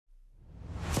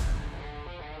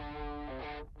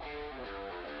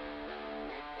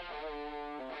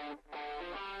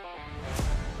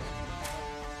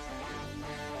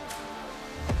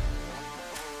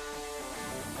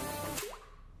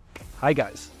Hi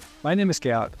guys, my name is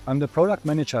Gerhard. I'm the product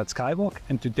manager at Skywalk,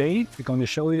 and today we're going to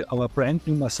show you our brand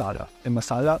new MASALA, the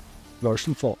MASALA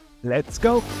version 4. Let's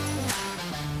go!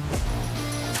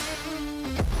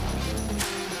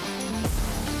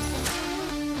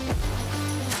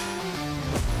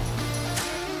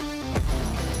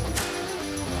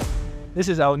 This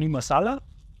is our new MASALA.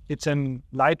 It's a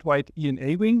lightweight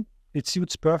ENA wing. It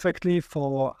suits perfectly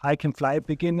for hike and fly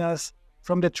beginners,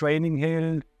 from the training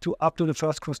hill to up to the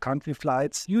first cross-country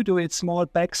flights. Due to its small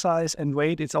back size and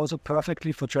weight, it's also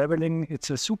perfectly for traveling.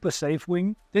 It's a super safe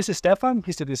wing. This is Stephan,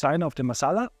 he's the designer of the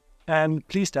MASALA. And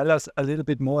please tell us a little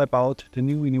bit more about the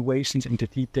new innovations and the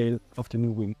detail of the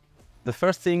new wing. The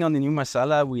first thing on the new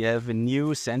MASALA, we have a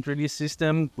new sand release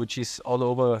system, which is all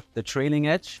over the trailing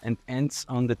edge and ends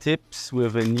on the tips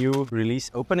with a new release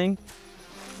opening.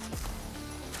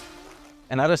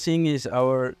 Another thing is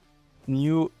our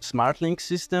new SmartLink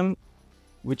system,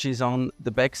 which is on the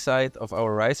back side of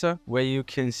our riser, where you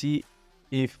can see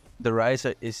if the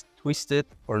riser is twisted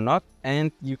or not,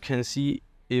 and you can see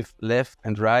if left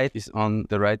and right is on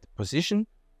the right position.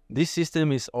 This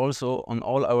system is also on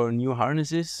all our new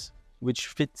harnesses, which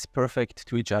fits perfect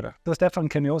to each other. So Stephan,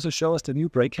 can you also show us the new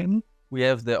brake handle? We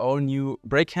have the all new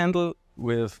brake handle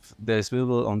with the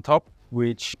swivel on top,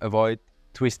 which avoid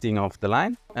twisting of the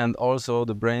line, and also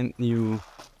the brand new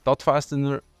dot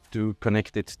fastener to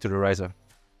connect it to the riser.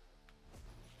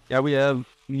 Yeah, we have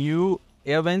new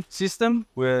air vent system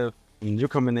with a new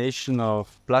combination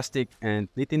of plastic and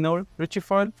nitinol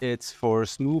Ritchie-foil. It's for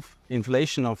smooth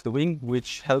inflation of the wing,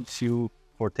 which helps you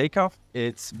for takeoff.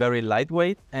 It's very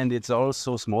lightweight and it's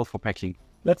also small for packing.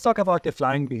 Let's talk about the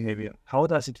flying behavior. How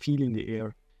does it feel in the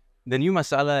air? The new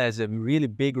MASALA has a really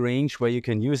big range where you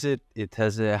can use it. It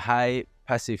has a high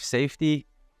passive safety,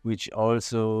 which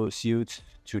also suits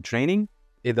to training.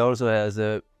 It also has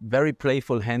a very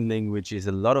playful handling, which is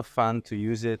a lot of fun to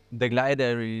use it. The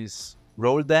glider is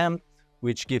roll damped,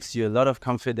 which gives you a lot of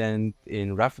confidence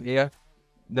in rough air.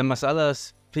 The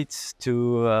MASALA fits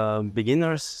to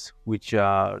beginners, which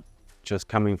are just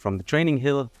coming from the training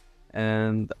hill,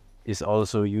 and is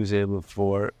also usable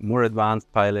for more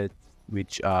advanced pilots,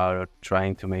 which are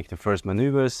trying to make the first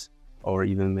maneuvers or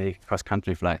even make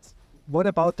cross-country flights. What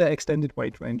about the extended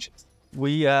weight ranges?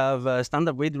 We have a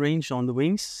standard weight range on the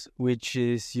wings, which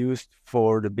is used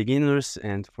for the beginners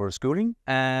and for schooling.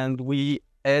 And we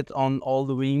add on all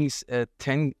the wings a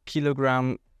 10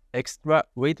 kilogram extra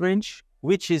weight range,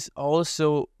 which is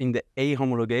also in the A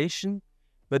homologation,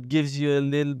 but gives you a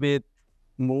little bit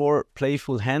more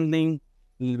playful handling,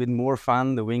 a little bit more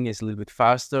fun. The wing is a little bit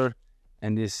faster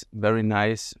and is very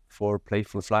nice for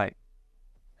playful flying.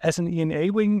 As an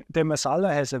ENA wing, the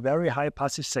MASALA has a very high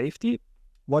passive safety.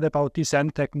 What about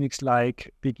descent techniques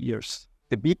like big ears?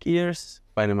 The big ears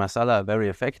by the MASALA are very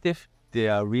effective. They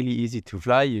are really easy to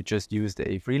fly. You just use the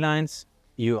A3 lines.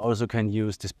 You also can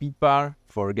use the speed bar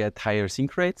for get higher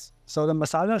sync rates. So the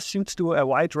MASALA suits to a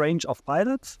wide range of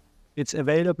pilots. It's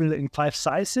available in 5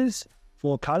 sizes,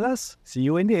 4 colors. See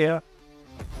you in the air.